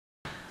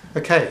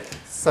Okay,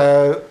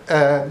 so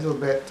a little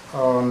bit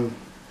on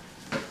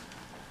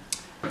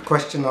a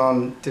question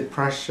on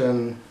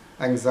depression,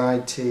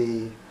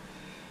 anxiety,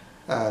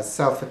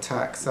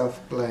 self-attack,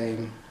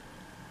 self-blame,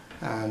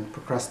 and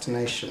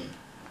procrastination.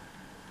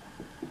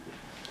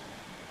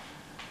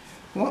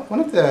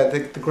 One of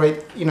the great,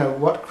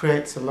 what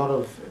creates a lot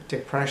of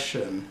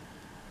depression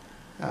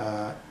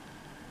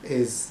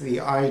is the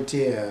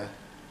idea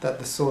that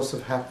the source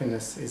of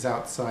happiness is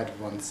outside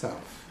of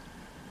oneself.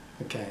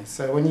 Okay,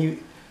 so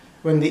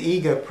when the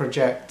ego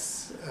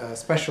projects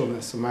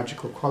specialness or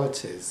magical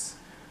qualities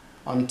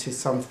onto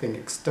something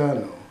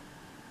external,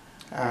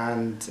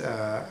 and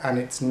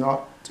it's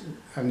not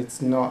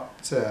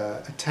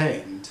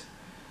attained,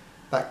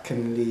 that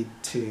can lead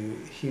to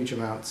huge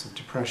amounts of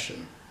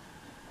depression.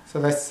 So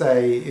let's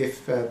say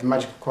if the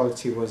magical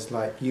quality was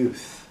like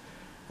youth,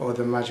 or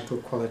the magical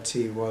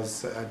quality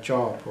was a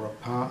job or a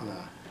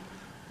partner,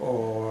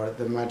 or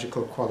the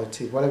magical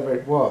quality, whatever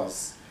it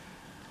was,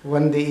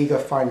 when the ego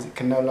finds it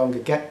can no longer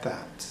get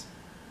that,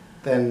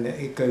 then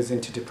it goes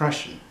into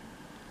depression.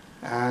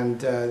 And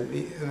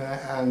the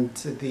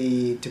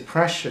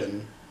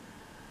depression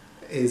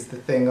is the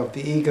thing of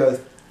the ego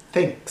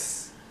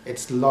thinks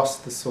it's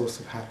lost the source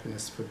of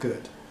happiness for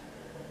good,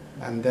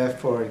 and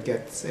therefore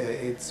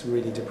it's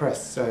really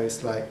depressed. So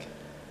it's like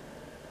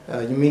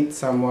you meet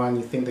someone,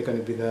 you think they're going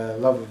to be the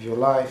love of your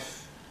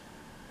life,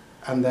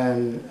 and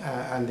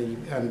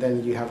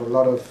then you have a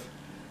lot of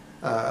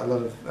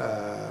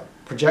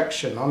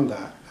projection on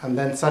that, and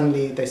then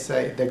suddenly they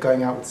say they're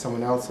going out with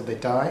someone else or they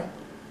die,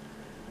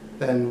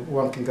 then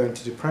one can go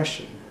into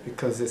depression,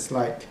 because it's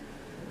like,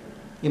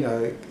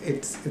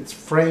 it's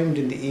framed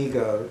in the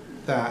ego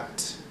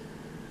that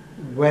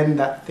when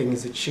that thing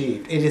is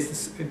achieved,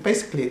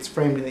 basically it's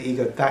framed in the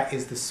ego that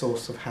is the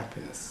source of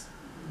happiness.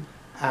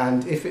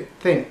 And if it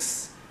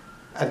thinks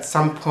at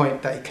some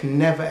point that it can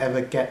never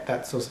ever get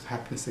that source of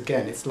happiness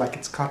again, it's like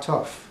it's cut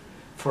off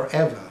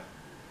forever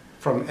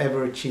from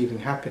ever achieving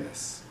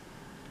happiness.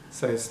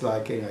 So it's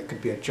like, it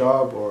could be a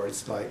job, or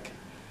it's like,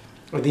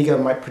 or the ego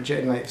might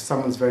project, like if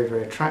someone's very,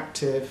 very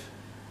attractive,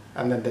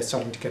 and then they're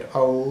starting to get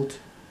old,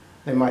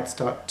 they might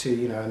start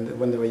to, and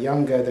when they were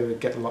younger, they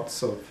would get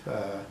lots of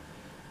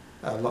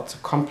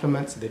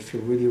compliments, so they'd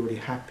feel really, really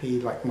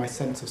happy, like my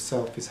sense of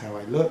self is how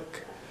I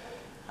look.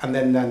 And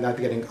then now they're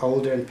getting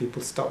older and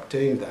people stop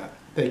doing that,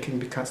 they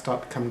can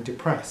start becoming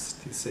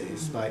depressed, you see.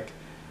 It's like,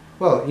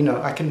 well,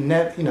 I can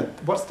never,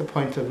 what's the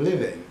point of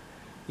living?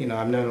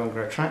 I'm no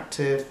longer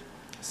attractive,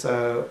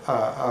 so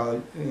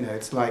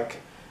it's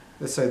like,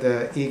 so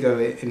the ego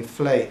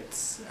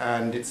inflates,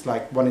 and it's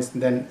like one is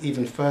then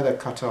even further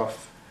cut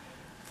off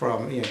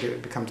from,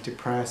 it becomes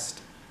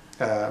depressed,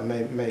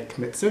 may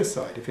commit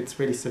suicide. If it's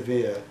really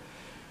severe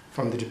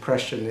from the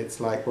depression, it's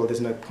like, well, there's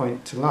no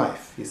point to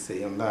life, you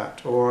see, on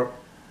that. Or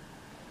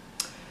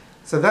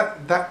so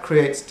that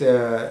creates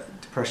the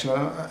depression,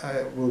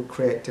 will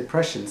create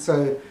depression.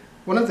 So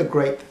one of the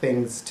great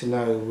things to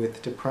know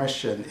with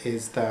depression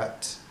is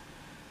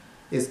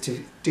to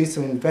do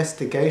some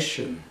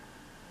investigation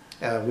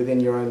within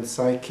your own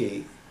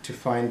psyche to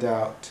find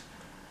out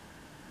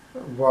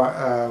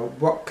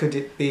what could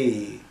it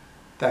be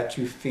that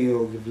you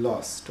feel you've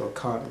lost or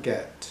can't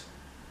get.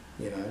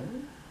 You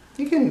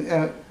can,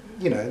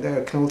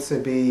 there can also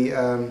be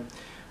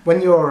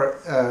when you're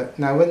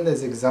when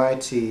there's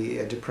anxiety,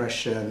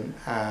 depression,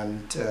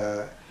 and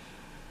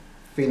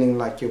feeling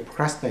like you're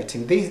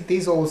procrastinating.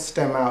 These all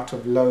stem out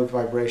of low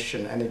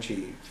vibration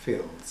energy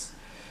fields.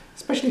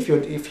 Especially if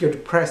you're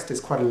depressed,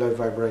 it's quite a low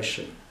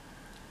vibration.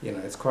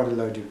 It's quite a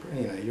low.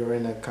 You're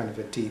in a kind of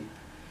a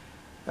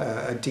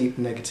deep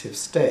negative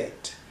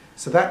state.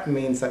 So that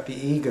means that the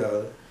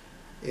ego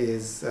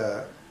is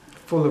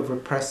full of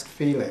repressed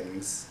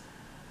feelings,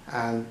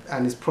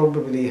 and is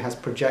probably has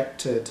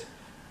projected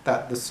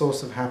that the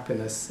source of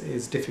happiness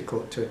is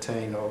difficult to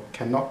attain or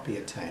cannot be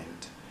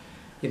attained.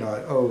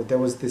 Oh, there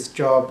was this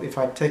job. If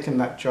I'd taken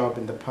that job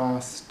in the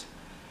past,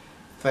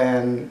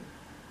 then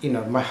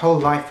my whole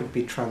life would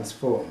be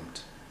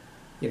transformed.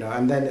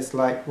 And then it's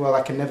like, well,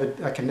 I can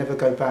never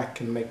go back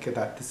and make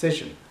that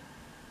decision.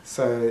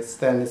 So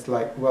it's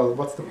like, well,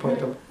 what's the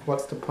point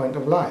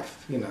of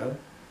life? You'll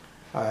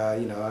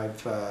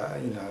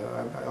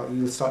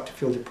start to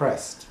feel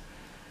depressed.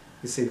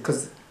 You see,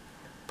 because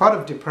part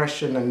of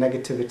depression and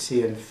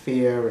negativity and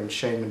fear and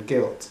shame and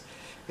guilt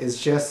is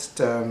just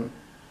a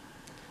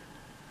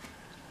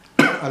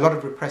lot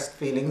of repressed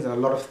feelings and a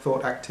lot of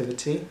thought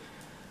activity.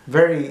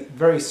 Very,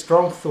 very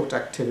strong thought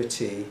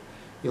activity.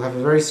 You'll have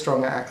a very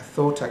strong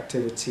thought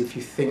activity if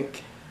you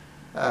think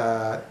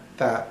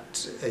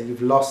that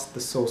you've lost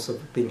the source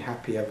of being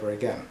happy ever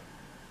again.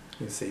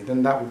 You see,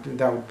 then that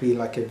would be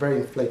like a very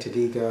inflated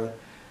ego,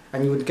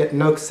 and you would get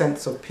no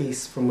sense of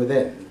peace from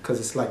within, because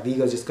it's like the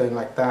ego's just going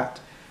like that.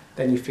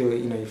 Then you feel,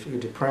 if you're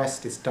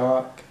depressed, it's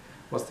dark.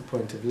 What's the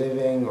point of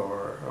living?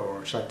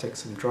 Or shall I take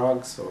some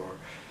drugs? Or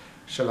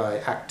shall I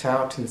act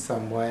out in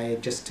some way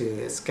just to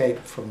escape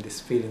from this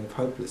feeling of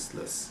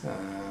hopelessness,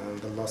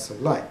 the loss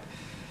of light?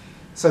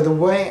 So the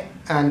way,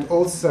 and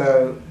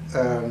also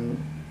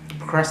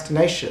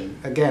procrastination,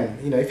 again,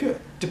 you know, if you're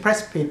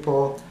depressed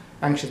people,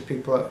 anxious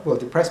people, well,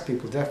 depressed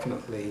people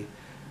definitely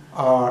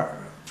are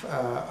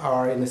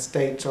in a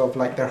state of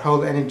like their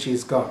whole energy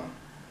is gone.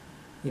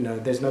 You know,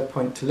 there's no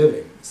point to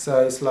living.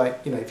 So it's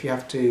like, you know, if you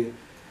have to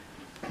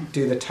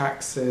do the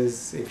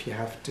taxes, if you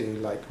have to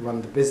like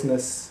run the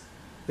business,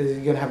 you're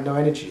going to have no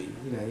energy.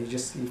 You know, you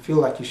feel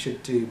like you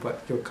should do,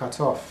 but you're cut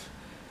off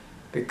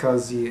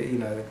because you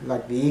know,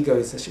 like the ego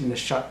is in a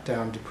shut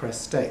down,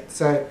 depressed state.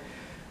 So,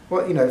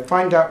 well, you know,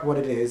 find out what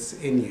it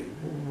is in you.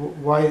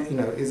 Why, you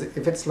know,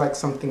 if it's like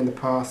something in the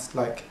past,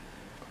 like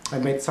I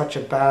made such a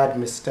bad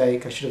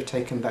mistake, I should have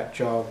taken that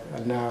job,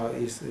 and now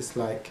it's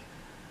like,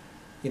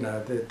 you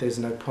know, there's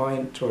no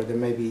point, or there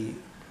may be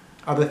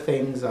other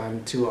things,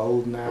 I'm too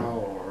old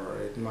now, or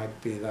it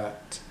might be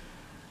that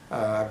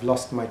I've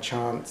lost my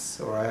chance,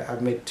 or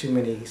I've made too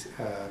many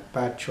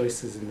bad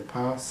choices in the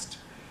past,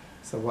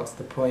 so what's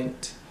the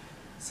point?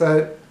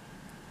 So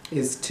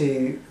is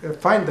to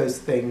find those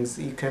things.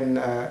 You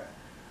can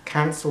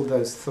cancel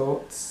those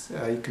thoughts,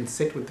 you can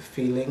sit with the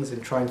feelings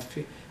and try and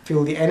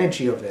feel the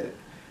energy of it,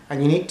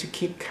 and you need to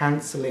keep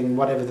cancelling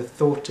whatever the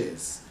thought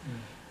is.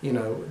 You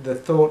know, the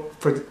thought,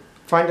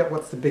 find out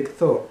what's the big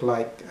thought,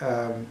 like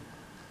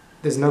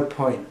there's no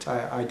point,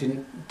 I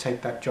didn't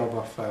take that job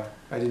offer,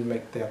 I didn't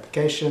make the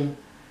application.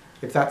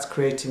 If that's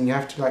creating, you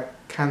have to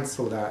like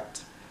cancel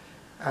that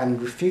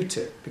and refute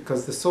it,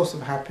 because the source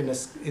of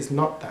happiness is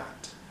not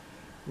that.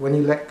 When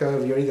you let go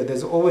of your ego,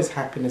 there's always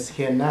happiness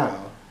here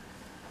now.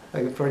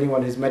 Like for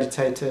anyone who's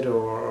meditated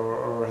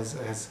or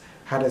has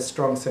had a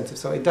strong sense of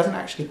self, it doesn't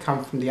actually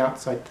come from the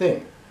outside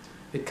thing.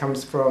 It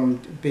comes from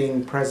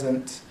being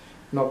present,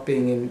 not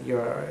being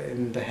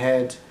in the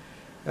head,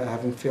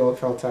 having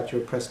felt out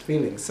your repressed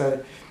feelings.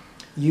 So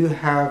you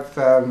have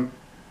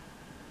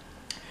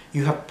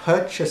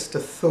purchased a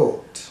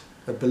thought,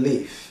 a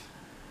belief,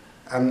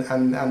 and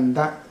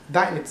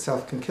that in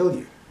itself can kill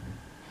you.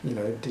 You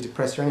know, to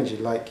depress your energy.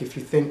 Like if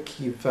you think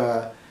you've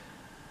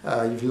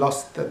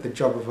lost the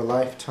job of a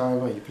lifetime,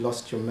 or you've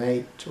lost your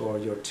mate, or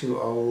you're too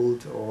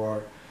old,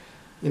 or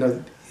you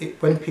know,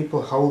 when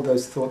people hold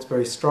those thoughts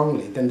very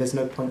strongly, then there's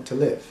no point to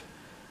live,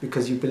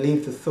 because you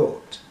believe the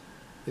thought.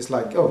 It's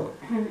like, oh,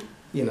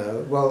 you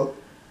know, well,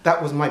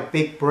 that was my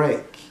big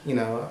break. You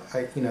know,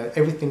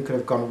 everything could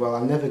have gone well.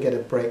 I'll never get a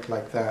break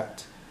like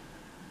that.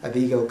 And the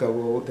ego will go,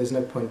 well, there's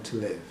no point to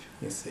live.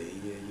 You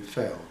see, you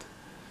failed.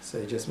 So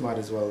you just might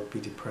as well be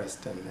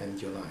depressed and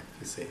end your life,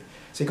 you see.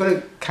 So you've got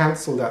to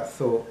cancel that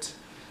thought,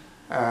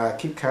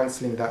 keep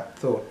cancelling that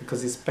thought,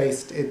 because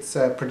it's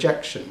a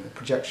projection of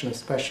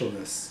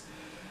specialness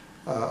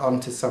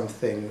onto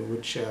something,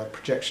 which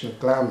projection of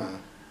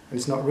glamour, and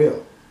it's not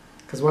real.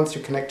 Because once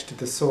you're connected to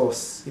the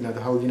source, you know,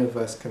 the whole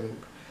universe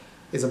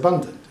is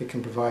abundant. It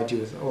can provide you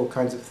with all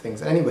kinds of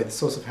things. Anyway, the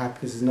source of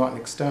happiness is not an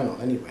external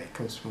anyway, it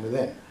comes from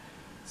within.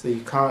 So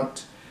you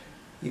can't,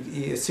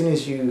 as soon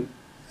as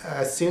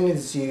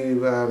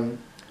you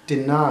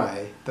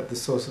deny that the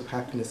source of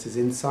happiness is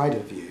inside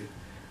of you,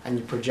 and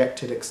you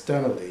project it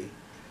externally,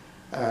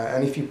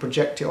 and if you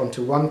project it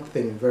onto one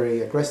thing very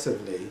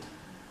aggressively,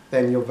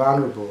 then you're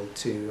vulnerable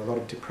to a lot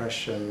of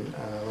depression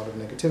and a lot of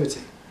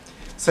negativity.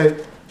 So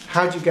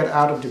how do you get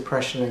out of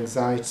depression,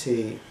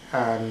 anxiety,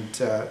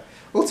 and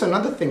also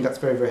another thing that's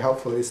very, very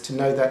helpful is to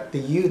know that the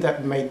you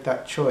that made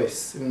that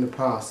choice in the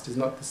past is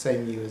not the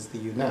same you as the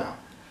you now.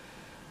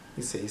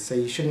 You see, so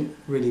you shouldn't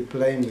really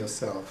blame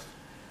yourself,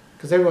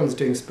 because everyone's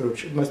doing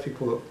most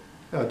people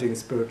are doing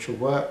spiritual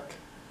work,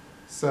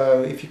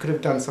 so if you could have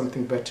done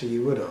something better,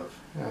 you would have,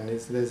 and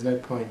there's no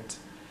point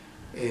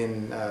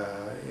in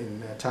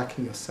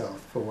attacking yourself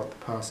for what the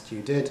past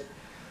you did.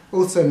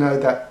 Also know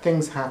that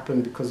things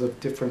happen because of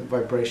different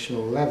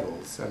vibrational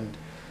levels, and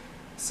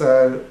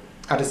so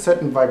at a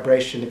certain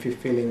vibration, if you're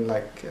feeling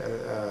like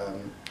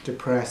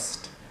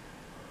depressed,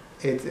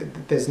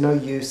 there's no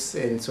use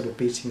in sort of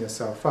beating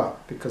yourself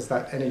up, because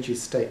that energy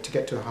state, to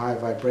get to a higher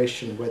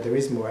vibration where there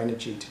is more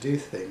energy to do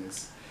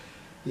things,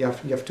 you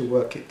have to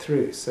work it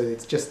through. So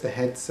it's just the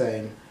head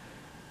saying,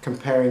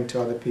 comparing to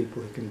other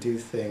people who can do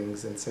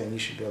things and saying you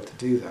should be able to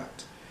do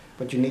that.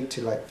 But you need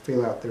to like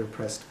feel out the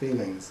repressed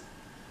feelings.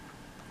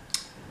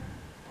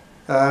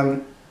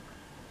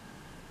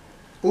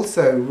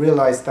 Also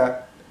realize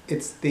that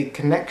it's the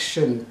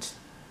connection,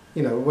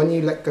 you know, when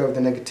you let go of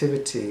the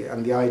negativity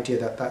and the idea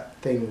that that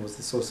thing was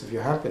the source of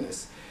your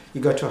happiness,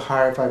 you go to a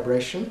higher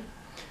vibration,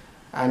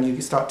 and you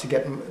start to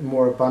get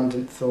more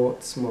abundant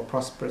thoughts, more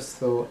prosperous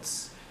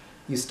thoughts.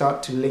 You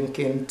start to link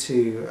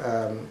into,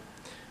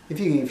 if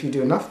you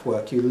do enough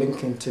work, you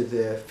link into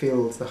the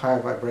fields, the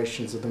higher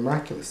vibrations of the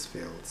miraculous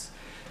fields,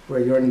 where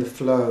you're in the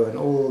flow and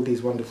all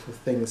these wonderful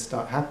things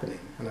start happening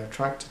and are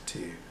attracted to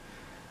you.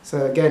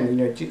 So again, you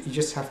know, you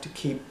just have to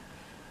keep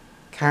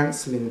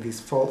cancelling these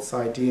false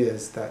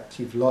ideas that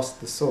you've lost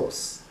the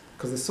source,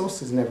 because the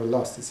source is never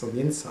lost, it's on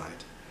the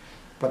inside.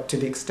 But to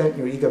the extent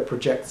your ego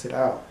projects it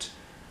out,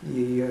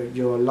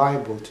 you're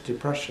liable to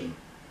depression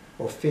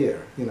or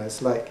fear. You know,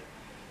 it's like,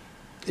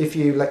 if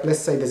you, like, let's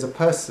say there's a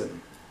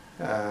person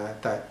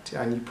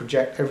and you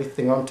project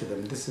everything onto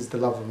them. This is the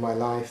love of my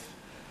life,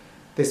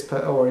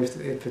 or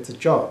if it's a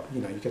job,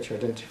 you know, you get your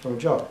identity from a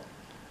job.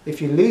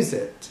 If you lose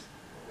it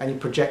and you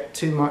project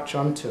too much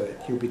onto it,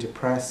 you'll be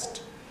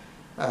depressed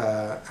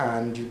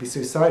and you'll be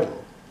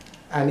suicidal.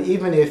 And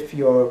even if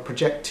you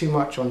project too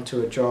much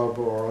onto a job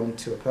or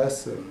onto a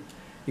person,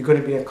 you're going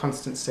to be in a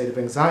constant state of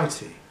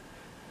anxiety.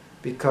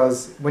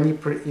 Because when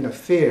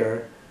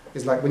fear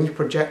is like when you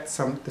project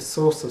the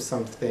source of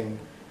something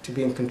to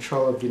be in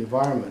control of the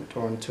environment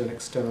or onto an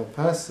external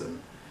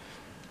person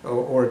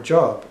or a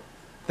job,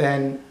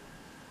 then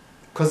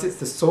because it's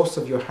the source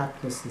of your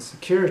happiness and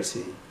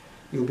security,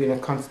 you'll be in a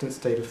constant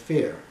state of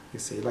fear, you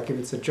see. Like if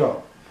it's a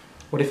job,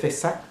 what if they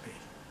sack me?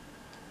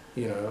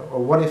 You know, or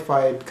what if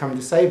I become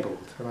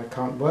disabled and I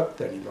can't work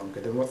there any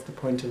longer? Then what's the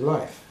point of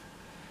life?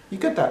 You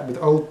get that with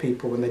old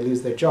people when they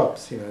lose their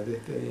jobs. You know,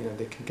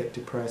 they can get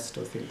depressed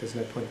or think there's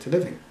no point to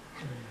living.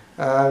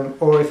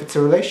 Or if it's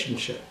a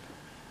relationship,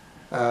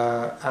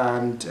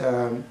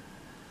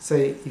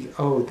 say,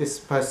 oh, this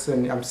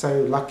person, I'm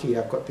so lucky,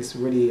 I've got this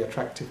really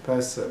attractive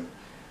person.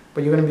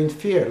 But you're going to be in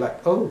fear,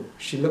 like, oh,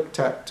 she looked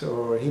at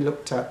or he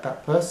looked at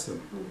that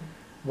person.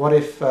 What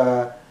if,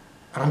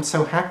 I'm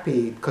so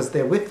happy because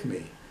they're with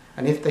me.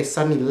 And if they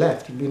suddenly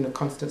left, you'd be in a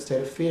constant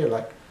state of fear,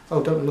 like,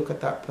 oh, don't look at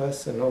that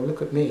person, or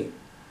look at me.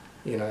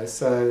 You know,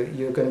 so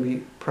you're going to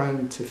be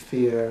prone to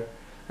fear,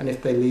 and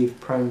if they leave,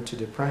 prone to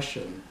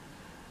depression.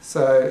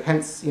 So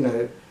hence, you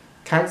know,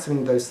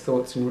 cancelling those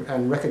thoughts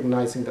and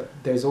recognizing that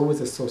there's always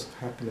a source of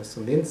happiness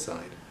on the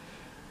inside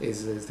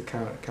is the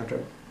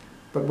counter.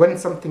 But when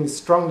something is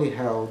strongly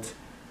held,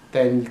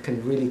 then you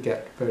can really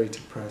get very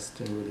depressed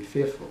and really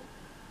fearful.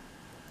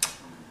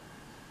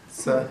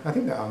 So I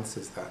think that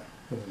answers that,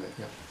 doesn't it?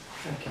 Yeah.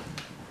 Thank you.